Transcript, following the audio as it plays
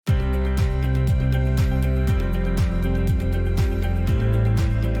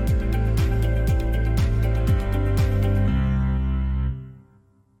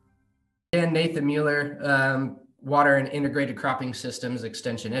again, Nathan Mueller, Water and Integrated Cropping Systems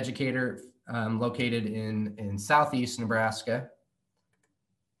Extension Educator, located in Southeast Nebraska.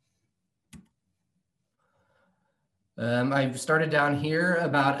 I started down here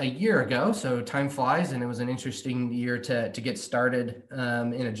about a year ago, so time flies, and it was an interesting year to get started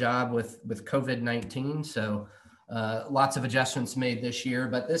in a job with COVID-19. So lots of adjustments made this year,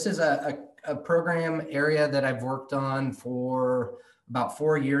 but this is a program area that I've worked on for about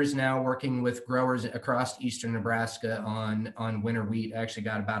 4 years now, working with growers across eastern Nebraska on winter wheat. I actually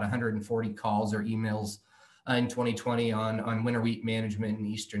got about 140 calls or emails in 2020 on winter wheat management in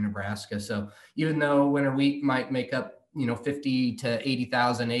eastern Nebraska. So even though winter wheat might make up 50 to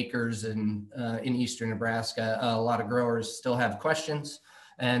 80,000 acres in eastern Nebraska, a lot of growers still have questions,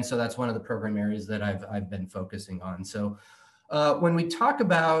 and so that's one of the program areas that I've been focusing on. So when we talk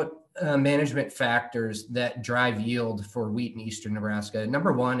about management factors that drive yield for wheat in eastern Nebraska,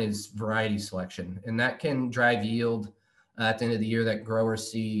 number one is variety selection, and that can drive yield at the end of the year that growers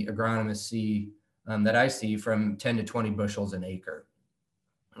see, agronomists see, that I see from 10 to 20 bushels an acre.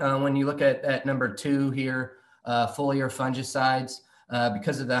 When you look at number two here, foliar fungicides,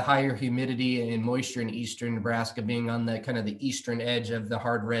 because of the higher humidity and moisture in eastern Nebraska being on the kind of the eastern edge of the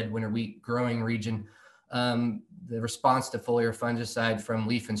hard red winter wheat growing region, the response to foliar fungicide from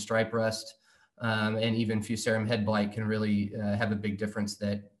leaf and stripe rust and even fusarium head blight can really have a big difference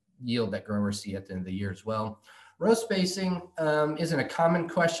that yield that growers see at the end of the year as well. Row spacing isn't a common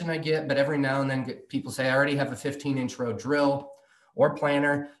question I get, but every now and then people say, I already have a 15-inch row drill or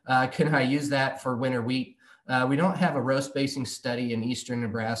planter. Can I use that for winter wheat? We don't have a row spacing study in eastern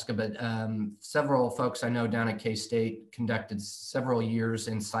Nebraska, but several folks I know down at K-State conducted several years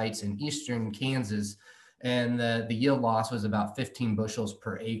in sites in eastern Kansas, and the yield loss was about 15 bushels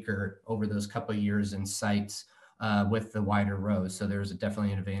per acre over those couple of years in sites with the wider rows. So there's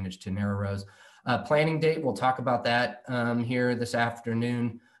definitely an advantage to narrow rows. Planting date, we'll talk about that here this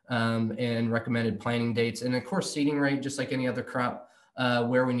afternoon, and recommended planting dates. And of course, seeding rate, just like any other crop,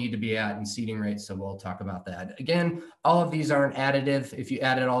 where we need to be at in seeding rate. So we'll talk about that. Again, all of these aren't additive. If you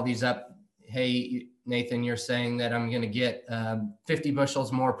added all these up, hey, Nathan, you're saying that I'm going to get 50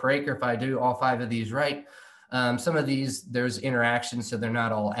 bushels more per acre if I do all 5 of these right. Some of these, there's interactions, so they're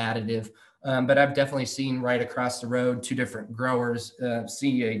not all additive. But I've definitely seen right across the road, 2 different growers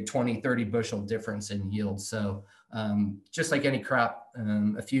see a 20, 30 bushel difference in yield. So just like any crop,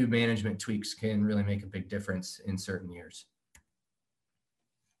 a few management tweaks can really make a big difference in certain years.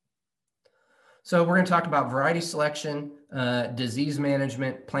 So we're going to talk about variety selection, disease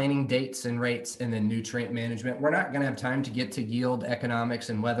management, planting dates and rates, and then nutrient management. We're not going to have time to get to yield, economics,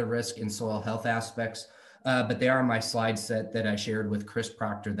 and weather risk and soil health aspects, but they are my slide set that I shared with Chris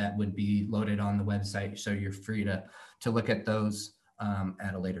Proctor that would be loaded on the website. So you're free to look at those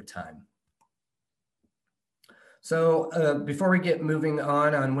at a later time. So before we get moving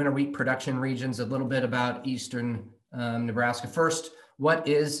on winter wheat production regions, a little bit about eastern Nebraska. First, what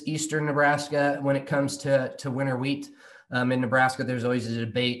is eastern Nebraska when it comes to winter wheat? In Nebraska, there's always a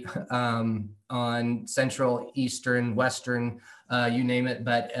debate on central, eastern, western, you name it.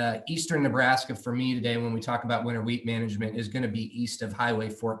 But eastern Nebraska for me today, when we talk about winter wheat management, is going to be east of Highway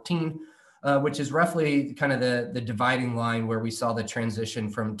 14, which is roughly kind of the dividing line where we saw the transition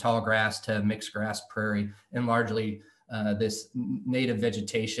from tall grass to mixed grass prairie. And largely this native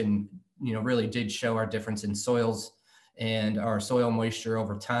vegetation, really did show our difference in soils and our soil moisture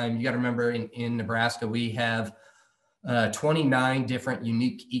over time. You got to remember in Nebraska, we have 29 different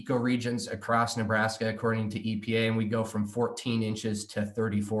unique ecoregions across Nebraska, according to EPA, and we go from 14 inches to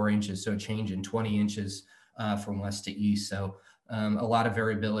 34 inches. So a change in 20 inches from west to east. So a lot of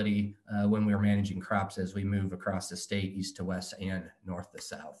variability when we're managing crops as we move across the state, east to west and north to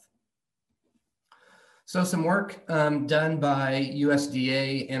south. So some work done by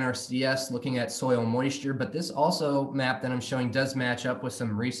USDA, NRCS, looking at soil moisture, but this also map that I'm showing does match up with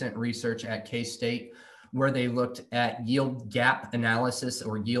some recent research at K-State where they looked at yield gap analysis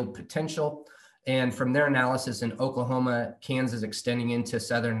or yield potential. And from their analysis in Oklahoma, Kansas, extending into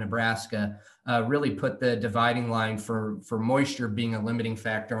southern Nebraska, really put the dividing line for moisture being a limiting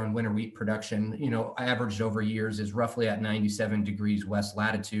factor on winter wheat production, averaged over years is roughly at 97 degrees west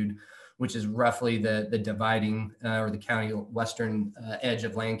latitude, which is roughly the dividing or the county western edge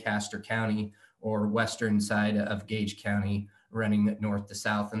of Lancaster County or western side of Gage County running north to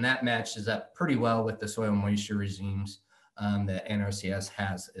south. And that matches up pretty well with the soil moisture regimes that NRCS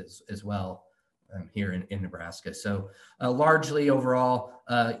has as well here in Nebraska. So largely overall,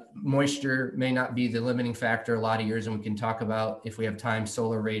 moisture may not be the limiting factor a lot of years, and we can talk about, if we have time,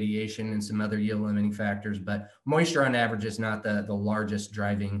 solar radiation and some other yield limiting factors, but moisture on average is not the largest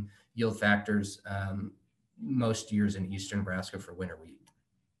driving yield factors most years in eastern Nebraska for winter wheat.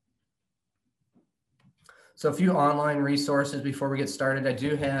 So a few online resources before we get started. I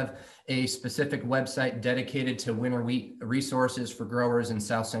do have a specific website dedicated to winter wheat resources for growers in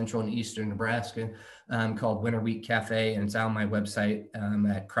South Central and Eastern Nebraska called Winter Wheat Cafe, and it's on my website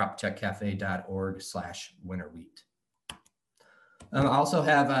at croptechcafe.org/winterwheat. I also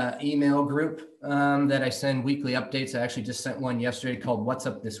have an email group that I send weekly updates. I actually just sent one yesterday called What's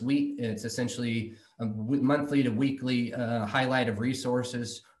Up This Week. It's essentially a monthly to weekly highlight of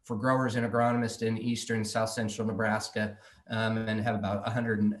resources for growers and agronomists in Eastern and South Central Nebraska, and have about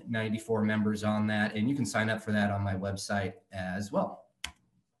 194 members on that. And you can sign up for that on my website as well.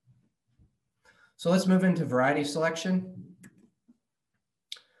 So let's move into variety selection.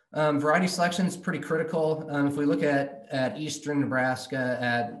 Variety selection is pretty critical. If we look at Eastern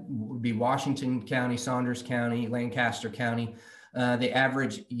Nebraska, would be Washington County, Saunders County, Lancaster County, the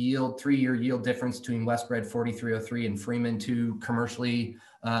average yield, 3-year yield difference between Westbred 4303 and Freeman 2 commercially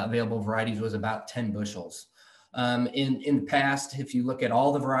available varieties was about 10 bushels. In the past, if you look at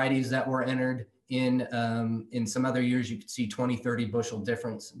all the varieties that were entered in some other years, you could see 20, 30 bushel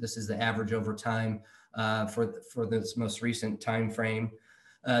difference. This is the average over time for this most recent time frame.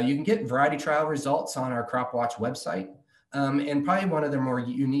 You can get variety trial results on our CropWatch website. And probably one of the more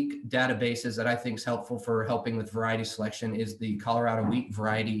unique databases that I think is helpful for helping with variety selection is the Colorado Wheat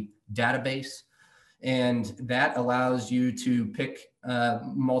Variety Database. And that allows you to pick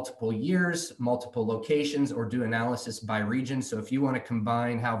multiple years, multiple locations, or do analysis by region. So if you want to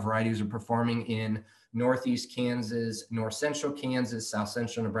combine how varieties are performing in Northeast Kansas, North Central Kansas, South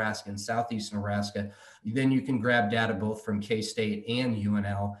Central Nebraska, and Southeast Nebraska, then you can grab data both from K-State and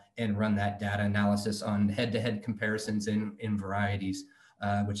UNL and run that data analysis on head-to-head comparisons in varieties,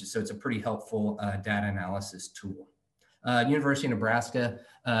 so it's a pretty helpful data analysis tool. University of Nebraska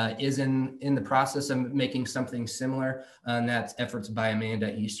is in the process of making something similar, and that's efforts by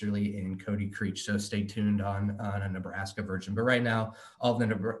Amanda Easterly and Cody Creech. So stay tuned on a Nebraska version. But right now, all of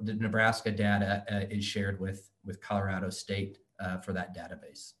the Nebraska data is shared with Colorado State for that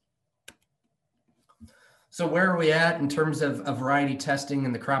database. So where are we at in terms of variety testing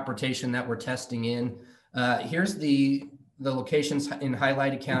and the crop rotation that we're testing in? Here's the locations in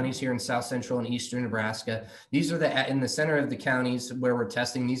highlighted counties here in South Central and Eastern Nebraska. These are in the center of the counties where we're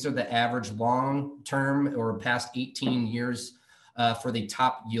testing. These are the average long-term or past 18 years for the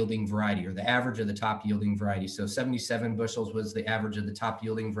top yielding variety, or the average of the top yielding variety. So 77 bushels was the average of the top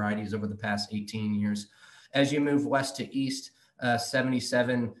yielding varieties over the past 18 years. As you move west to east,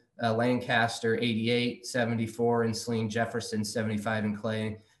 77 Lancaster, 88, 74 in Saline, Jefferson, 75 in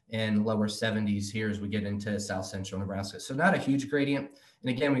Clay, and lower 70s here as we get into South Central Nebraska. So not a huge gradient.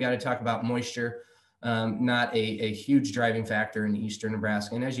 And again, we got to talk about moisture, not a huge driving factor in Eastern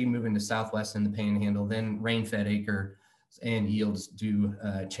Nebraska. And as you move into Southwest and the Panhandle, then rain-fed acre and yields do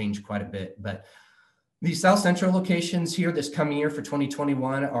change quite a bit. But the South Central locations here this coming year for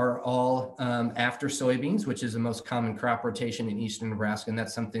 2021 are all after soybeans, which is the most common crop rotation in Eastern Nebraska. And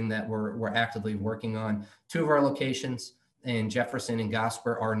that's something that we're actively working on. 2 of our locations in Jefferson and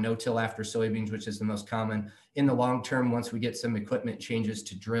Gosper are no-till after soybeans, which is the most common. In the long term, once we get some equipment changes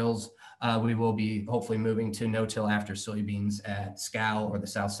to drills, we will be hopefully moving to no-till after soybeans at SCAL or the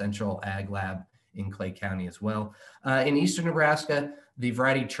South Central Ag Lab in Clay County as well. In Eastern Nebraska, the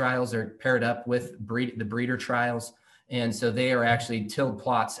variety trials are paired up with the breeder trials. And so they are actually tilled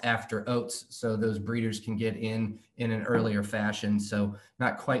plots after oats. So those breeders can get in an earlier fashion. So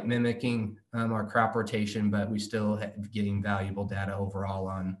not quite mimicking our crop rotation, but we still getting valuable data overall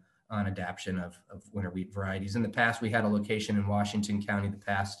on adaptation of winter wheat varieties. In the past, we had a location in Washington County the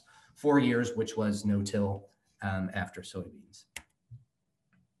past 4 years, which was no-till after soybeans.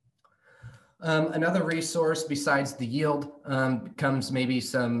 Another resource besides the yield comes maybe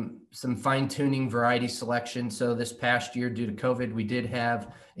some fine-tuning variety selection. So this past year, due to COVID, we did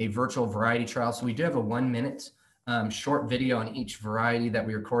have a virtual variety trial. So we do have a 1-minute short video on each variety that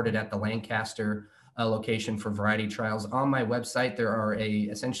we recorded at the Lancaster location for variety trials. On my website, there are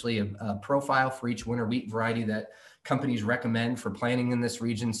essentially a profile for each winter wheat variety that companies recommend for planting in this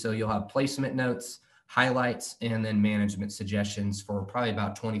region. So you'll have placement notes, highlights, and then management suggestions for probably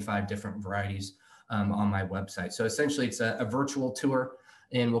about 25 different varieties on my website. So essentially it's a virtual tour,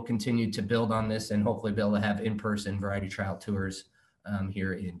 and we'll continue to build on this and hopefully be able to have in-person variety trial tours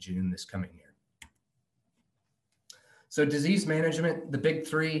here in June this coming year. So disease management, the big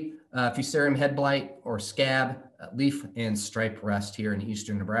 3, Fusarium head blight or scab, leaf and stripe rust here in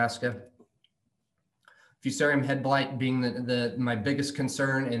Eastern Nebraska. Fusarium head blight being my biggest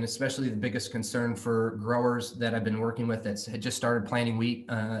concern, and especially the biggest concern for growers that I've been working with that had just started planting wheat.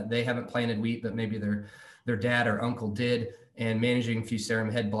 They haven't planted wheat, but maybe their dad or uncle did. And managing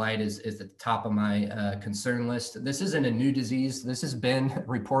Fusarium head blight is at the top of my concern list. This isn't a new disease. This has been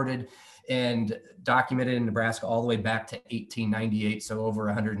reported and documented in Nebraska all the way back to 1898, so over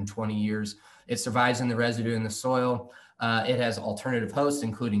 120 years. It survives in the residue in the soil. It has alternative hosts,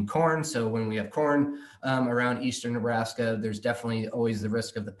 including corn. So when we have corn around eastern Nebraska, there's definitely always the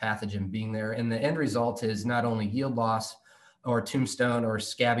risk of the pathogen being there. And the end result is not only yield loss or tombstone or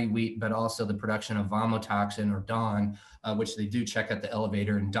scabby wheat, but also the production of vomotoxin or DON, which they do check at the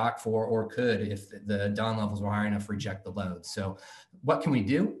elevator and dock for, or could, if the DON levels were high enough, reject the load. So what can we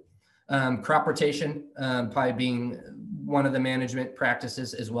do? Crop rotation, probably being one of the management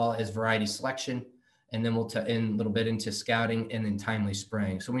practices, as well as variety selection. And then we'll in a little bit into scouting and then timely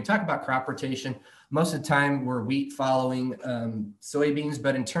spraying. So when we talk about crop rotation, most of the time we're wheat following soybeans,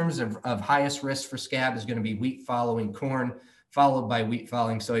 but in terms of highest risk for scab is going to be wheat following corn, followed by wheat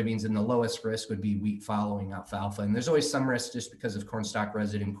following soybeans, and the lowest risk would be wheat following alfalfa. And there's always some risk just because of corn stalk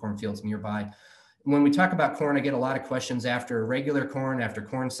residue in cornfields nearby. When we talk about corn, I get a lot of questions after regular corn, after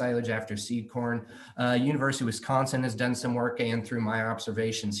corn silage, after seed corn. University of Wisconsin has done some work, and through my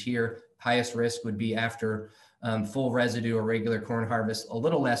observations here, highest risk would be after full residue or regular corn harvest, a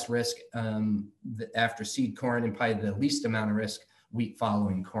little less risk after seed corn, and probably the least amount of risk wheat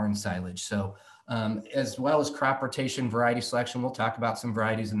following corn silage. So as well as crop rotation, variety selection, we'll talk about some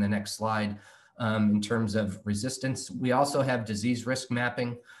varieties in the next slide in terms of resistance. We also have disease risk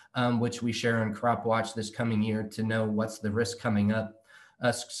mapping, which we share on Crop Watch this coming year to know what's the risk coming up.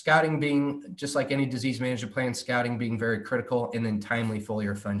 Scouting being, just like any disease management plan, scouting being very critical, and then timely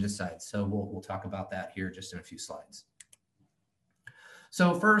foliar fungicides. So we'll talk about that here just in a few slides.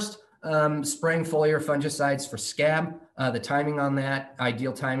 So first, spraying foliar fungicides for scab. The timing on that,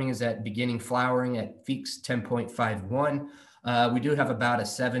 ideal timing is at beginning flowering at Feeks 10.51. We do have about a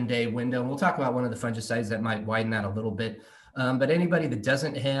 7-day window, and we'll talk about one of the fungicides that might widen that a little bit. But anybody that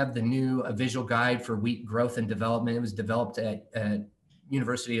doesn't have the new visual guide for wheat growth and development, it was developed at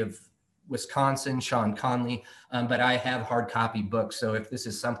University of Wisconsin, Sean Conley, but I have hard copy books. So if this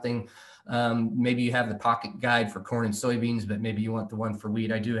is something, maybe you have the pocket guide for corn and soybeans, but maybe you want the one for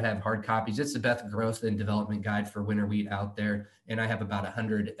wheat, I do have hard copies. It's the best growth and development guide for winter wheat out there. And I have about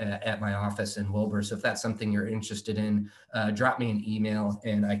 100 at my office in Wilbur. So if that's something you're interested in, drop me an email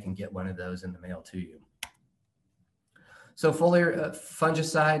and I can get one of those in the mail to you. So foliar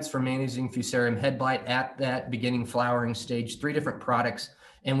fungicides for managing Fusarium head blight at that beginning flowering stage, 3 different products.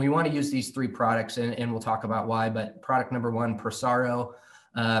 And we want to use these 3 products, and we'll talk about why, but product number 1, Prosaro,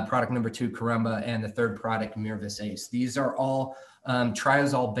 product number 2, Carumba, and the third product, Miravis Ace. These are all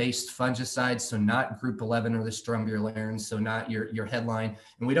triazole-based fungicides, so not group 11 or the Strombularins, so not your headline.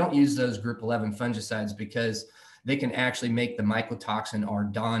 And we don't use those group 11 fungicides because they can actually make the mycotoxin or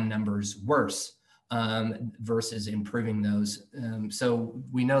DON numbers worse. Versus improving those. So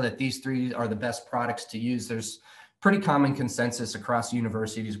we know that these 3 are the best products to use. There's pretty common consensus across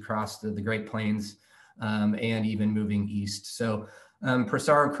universities, across the Great Plains, and even moving east. So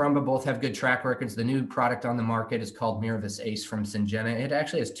Prosaro and Carumba both have good track records. The new product on the market is called Miravis Ace from Syngenta. It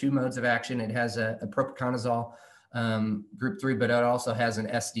actually has 2 modes of action. It has a propiconazole group 3, but it also has an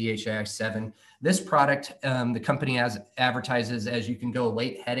SDHI7. This product, the company advertises as you can go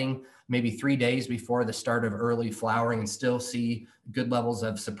late heading, maybe 3 days before the start of early flowering, and still see good levels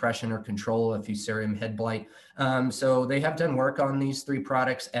of suppression or control of Fusarium head blight. So they have done work on these 3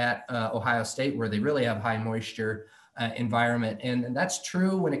 products at Ohio State, where they really have high moisture environment. And that's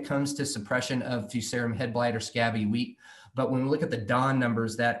true when it comes to suppression of Fusarium head blight or scabby wheat. But when we look at the DON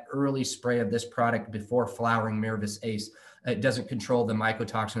numbers, that early spray of this product before flowering, Miravis Ace, it doesn't control the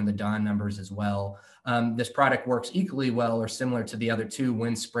mycotoxin and the DON numbers as well. This product works equally well or similar to the other 2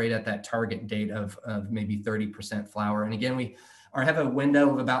 when sprayed at that target date of maybe 30% flower. And again, we have a window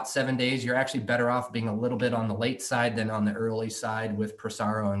of about 7 days. You're actually better off being a little bit on the late side than on the early side with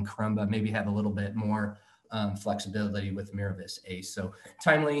Prosaro and Carumba. Maybe have a little bit more flexibility with Miravis Ace. So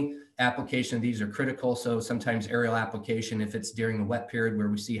timely application of these are critical. So sometimes aerial application, if it's during the wet period where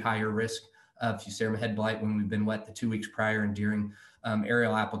we see higher risk of Fusarium head blight when we've been wet the 2 weeks prior, and during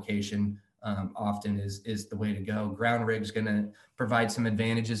aerial application often is the way to go. Ground rig's going to provide some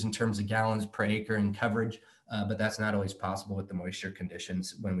advantages in terms of gallons per acre and coverage, but that's not always possible with the moisture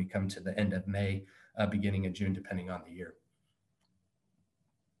conditions when we come to the end of May, beginning of June, depending on the year.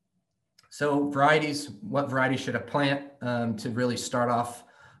 So varieties, what varieties should I plant to really start off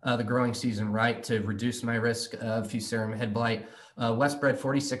the growing season right, to reduce my risk of Fusarium head blight? Westbred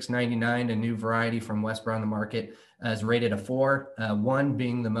 4699, a new variety from Westbred on the market, is rated a 4, 1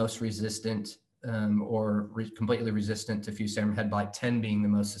 being the most resistant completely resistant to Fusarium head blight, 10 being the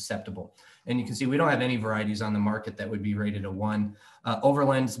most susceptible. And you can see we don't have any varieties on the market that would be rated a 1.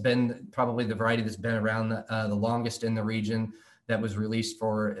 Overland's been probably the variety that's been around the longest in the region that was released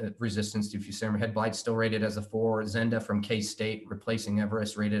for resistance to Fusarium head blight, still rated as a 4. Zenda from K-State, replacing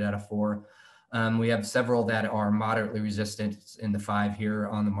Everest, rated at a 4. We have several that are moderately resistant in the 5 here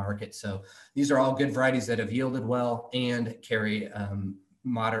on the market. So these are all good varieties that have yielded well and carry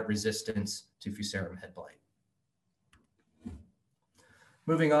moderate resistance to Fusarium head blight.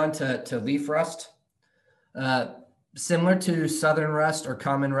 Moving on to leaf rust. Similar to southern rust or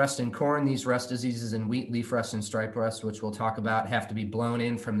common rust in corn, these rust diseases in wheat, leaf rust, and stripe rust, which we'll talk about, have to be blown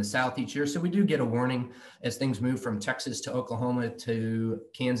in from the south each year. So we do get a warning as things move from Texas to Oklahoma to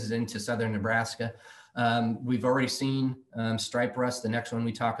Kansas into southern Nebraska. We've already seen stripe rust, the next one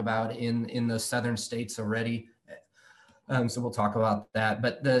we talk about, in those southern states already. So we'll talk about that.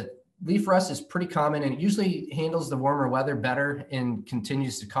 But the leaf rust is pretty common, and it usually handles the warmer weather better and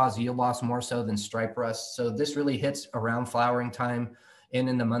continues to cause yield loss more so than stripe rust. So this really hits around flowering time and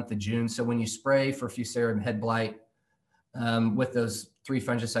in the month of June. So when you spray for Fusarium head blight with those 3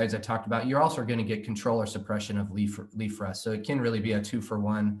 fungicides I talked about, you're also going to get control or suppression of leaf rust. So it can really be a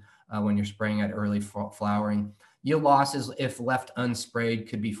 2-for-1 when you're spraying at early flowering. Yield losses, if left unsprayed,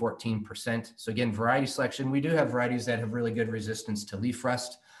 could be 14%. So again, variety selection, we do have varieties that have really good resistance to leaf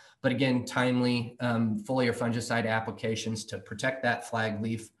rust. But again, timely foliar fungicide applications to protect that flag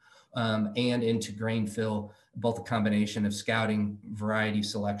leaf and into grain fill, both a combination of scouting, variety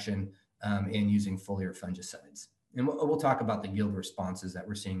selection, and using foliar fungicides. And we'll talk about the yield responses that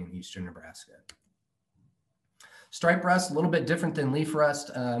we're seeing in eastern Nebraska. Stripe rust, a little bit different than leaf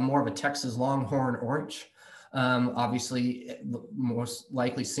rust, more of a Texas longhorn orange. Obviously, most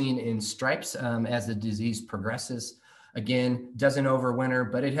likely seen in stripes as the disease progresses. Again, doesn't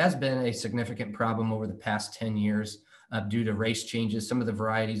overwinter, but it has been a significant problem over the past 10 years due to race changes. Some of the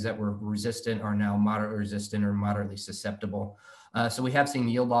varieties that were resistant are now moderately resistant or moderately susceptible. So we have seen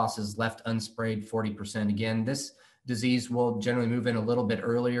yield losses left unsprayed 40%. Again, this disease will generally move in a little bit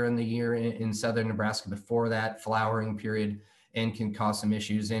earlier in the year in southern Nebraska before that flowering period and can cause some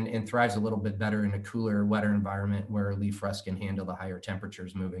issues and thrives a little bit better in a cooler, wetter environment where leaf rust can handle the higher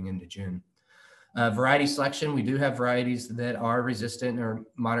temperatures moving into June. Variety selection, we do have varieties that are resistant or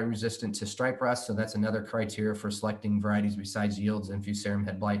moderate resistant to stripe rust. So that's another criteria for selecting varieties besides yields and Fusarium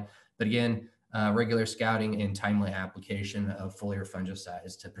head blight. But again, regular scouting and timely application of foliar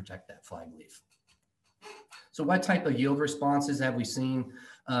fungicides to protect that flag leaf. So what type of yield responses have we seen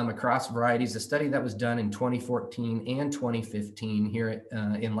across varieties? A study that was done in 2014 and 2015 here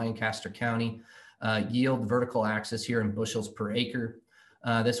in Lancaster County, yield vertical axis here in bushels per acre.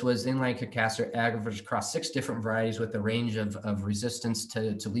 This was in Lancaster, averaged across 6 different varieties with a range of resistance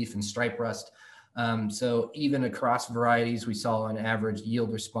to leaf and stripe rust. So even across varieties, we saw an average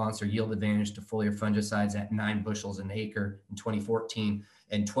yield response or yield advantage to foliar fungicides at 9 bushels an acre in 2014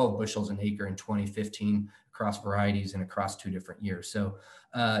 and 12 bushels an acre in 2015 across varieties and across 2 different years. So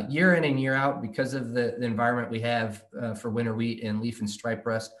year in and year out, because of the environment we have for winter wheat and leaf and stripe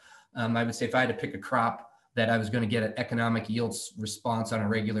rust, I would say if I had to pick a crop that I was going to get an economic yields response on a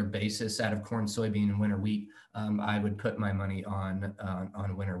regular basis out of corn, soybean, and winter wheat, I would put my money on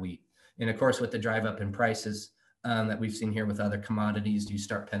winter wheat. And of course, with the drive up in prices that we've seen here with other commodities, you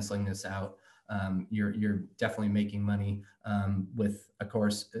start penciling this out, you're definitely making money with, of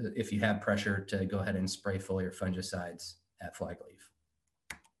course, if you have pressure to go ahead and spray foliar fungicides at flag leaf.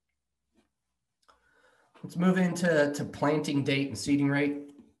 Let's move into planting date and seeding rate.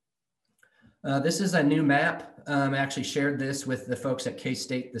 This is a new map. I actually shared this with the folks at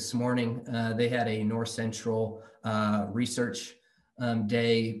K-State this morning. They had a North Central research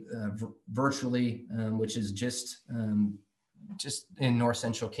day virtually, which is just in North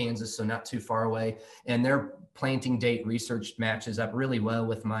Central Kansas, so not too far away. And their planting date research matches up really well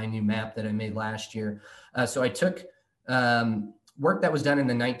with my new map that I made last year. So I took work that was done in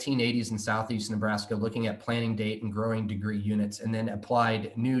the 1980s in Southeast Nebraska, looking at planting date and growing degree units, and then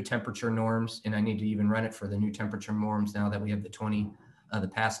applied new temperature norms. And I need to even run it for the new temperature norms now that we have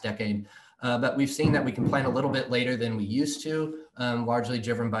the past decade. But we've seen that we can plant a little bit later than we used to, largely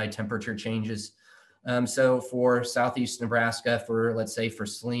driven by temperature changes. So for Southeast Nebraska, let's say for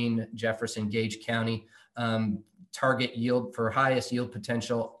Saline, Jefferson, Gage County, target yield for highest yield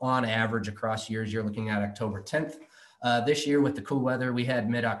potential on average across years, you're looking at October 10th. This year with the cool weather, we had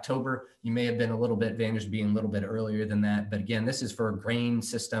mid-October. You may have been a little bit advantaged being a little bit earlier than that. But again, this is for grain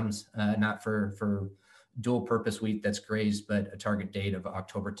systems, not for dual purpose wheat that's grazed, but a target date of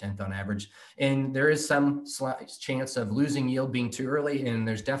October 10th on average. And there is some slight chance of losing yield being too early, and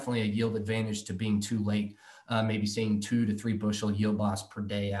there's definitely a yield advantage to being too late, maybe seeing 2 to 3 bushel yield loss per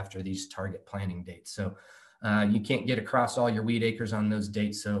day after these target planting dates. So you can't get across all your wheat acres on those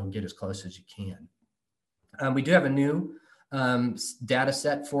dates, so get as close as you can. We do have a new data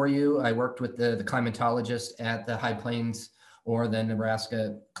set for you. I worked with the climatologist at the High Plains or the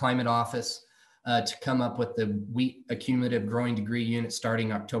Nebraska Climate Office to come up with the wheat accumulative growing degree unit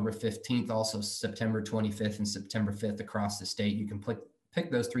starting October 15th, also September 25th and September 5th across the state. You can pick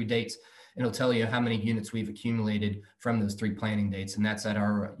those 3 dates, and it'll tell you how many units we've accumulated from those 3 planting dates. And that's at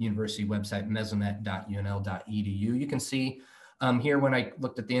our university website, mesonet.unl.edu. You can see here, when I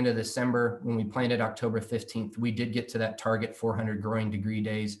looked at the end of December, when we planted October 15th, we did get to that target 400 growing degree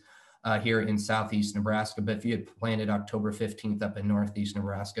days here in southeast Nebraska. But if you had planted October 15th up in northeast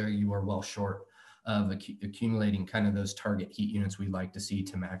Nebraska, you were well short of accumulating kind of those target heat units we'd like to see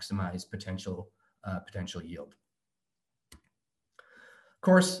to maximize potential yield. Of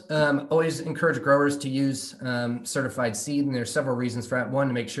course, always encourage growers to use certified seed, and there's several reasons for that. One,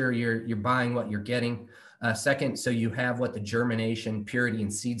 to make sure you're buying what you're getting. Second, so you have what the germination, purity,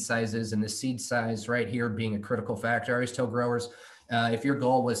 and seed size is, and the seed size right here being a critical factor. I always tell growers, if your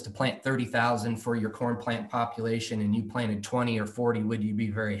goal was to plant 30,000 for your corn plant population and you planted 20 or 40, would you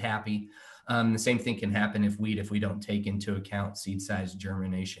be very happy? The same thing can happen if we don't take into account seed size,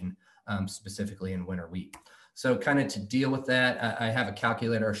 germination, specifically in winter wheat. So kind of to deal with that, I have a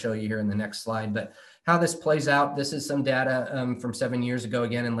calculator I'll show you here in the next slide, but how this plays out, this is some data from 7 years ago,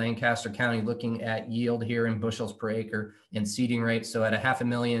 again, in Lancaster County, looking at yield here in bushels per acre and seeding rate. So at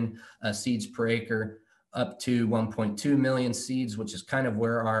 500,000 seeds per acre up to 1.2 million seeds, which is kind of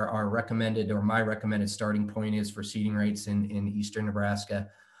where our recommended, or my recommended starting point is for seeding rates in eastern Nebraska.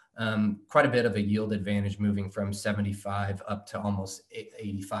 Quite a bit of a yield advantage moving from 75 up to almost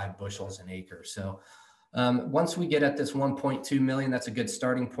 85 bushels an acre. So once we get at this 1.2 million, that's a good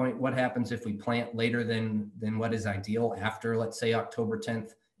starting point. What happens if we plant later than what is ideal after, let's say, October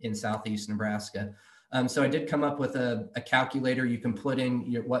 10th in southeast Nebraska? So I did come up with a calculator. You can put in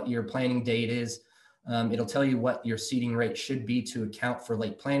what your planting date is. It'll tell you what your seeding rate should be to account for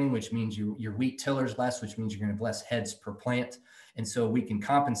late planting, which means your wheat tiller's less, which means you're going to have less heads per plant. And so we can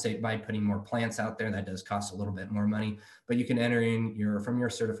compensate by putting more plants out there. That does cost a little bit more money, but you can enter in from your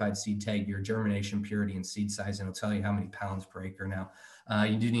certified seed tag, your germination, purity, and seed size, and it'll tell you how many pounds per acre. Now,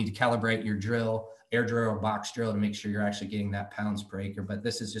 you do need to calibrate your drill, air drill or box drill, to make sure you're actually getting that pounds per acre. But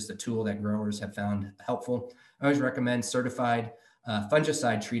this is just a tool that growers have found helpful. I always recommend certified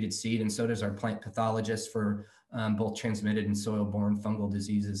fungicide treated seed, and so does our plant pathologist for both transmitted and soil-borne fungal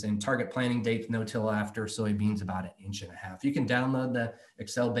diseases. And target planting date, no-till after soybeans, about 1.5 inches. You can download the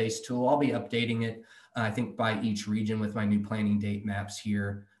Excel-based tool. I'll be updating it, I think, by each region with my new planting date maps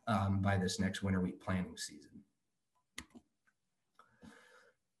here by this next winter wheat planting season.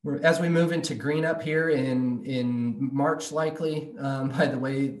 As we move into green up here in March, likely, by the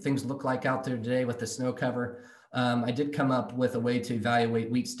way things look like out there today with the snow cover, I did come up with a way to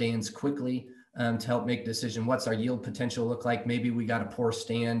evaluate wheat stands quickly to help make a decision. What's our yield potential look like? Maybe we got a poor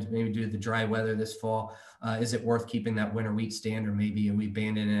stand, maybe due to the dry weather this fall. Is it worth keeping that winter wheat stand, or maybe we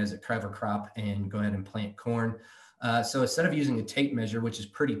abandon it as a cover crop and go ahead and plant corn? So instead of using a tape measure, which is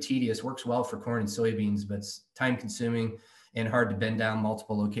pretty tedious, works well for corn and soybeans, but it's time consuming and hard to bend down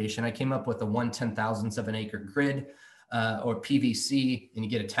multiple location, I came up with a 1/10,000th of an acre grid, or PVC, and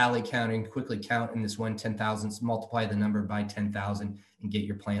you get a tally counting, quickly count in this 1/10,000th, multiply the number by 10,000 and get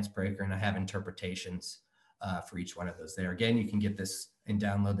your plants per acre. And I have interpretations for each one of those there. Again, you can get this and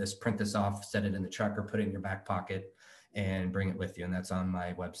download this, print this off, set it in the truck, or put it in your back pocket and bring it with you. And that's on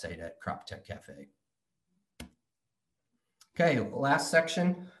my website at Crop Tech Cafe. Okay, last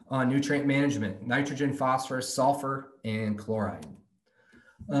section on nutrient management: nitrogen, phosphorus, sulfur, and chloride.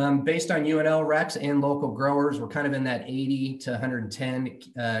 Based on UNL recs and local growers, we're kind of in that 80 to 110.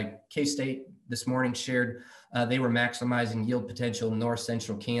 K-State this morning shared they were maximizing yield potential in north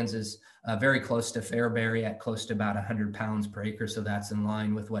central Kansas, very close to Fairbury at close to about 100 pounds per acre. So that's in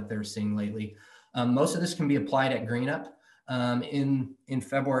line with what they're seeing lately. Most of this can be applied at green up in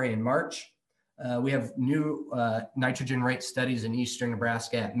February and March. We have new nitrogen rate studies in eastern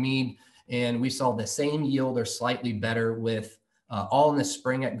Nebraska at Mead, and we saw the same yield or slightly better with all in the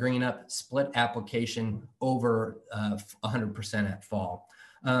spring at green up, split application over 100% at fall.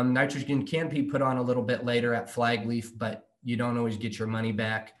 Nitrogen can be put on a little bit later at flag leaf, but you don't always get your money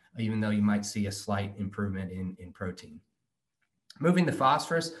back, even though you might see a slight improvement in protein. Moving to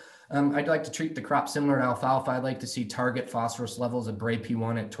phosphorus, I'd like to treat the crop similar to alfalfa. I'd like to see target phosphorus levels of Bray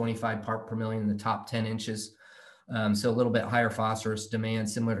P1 at 25 part per million in the top 10 inches. So a little bit higher phosphorus demand,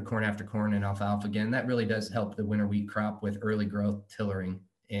 similar to corn after corn and alfalfa. Again, that really does help the winter wheat crop with early growth, tillering,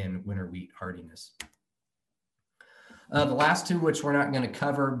 and winter wheat hardiness. The last two, which we're not going to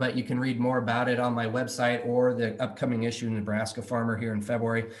cover, but you can read more about it on my website or the upcoming issue in Nebraska Farmer here in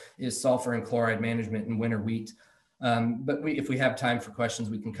February, is sulfur and chloride management in winter wheat. But if we have time for questions,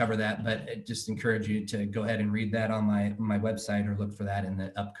 we can cover that. But I just encourage you to go ahead and read that on my website or look for that in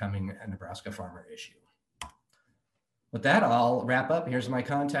the upcoming Nebraska Farmer issue. With that, I'll wrap up. Here's my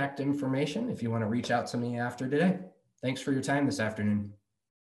contact information if you want to reach out to me after today. Thanks for your time this afternoon.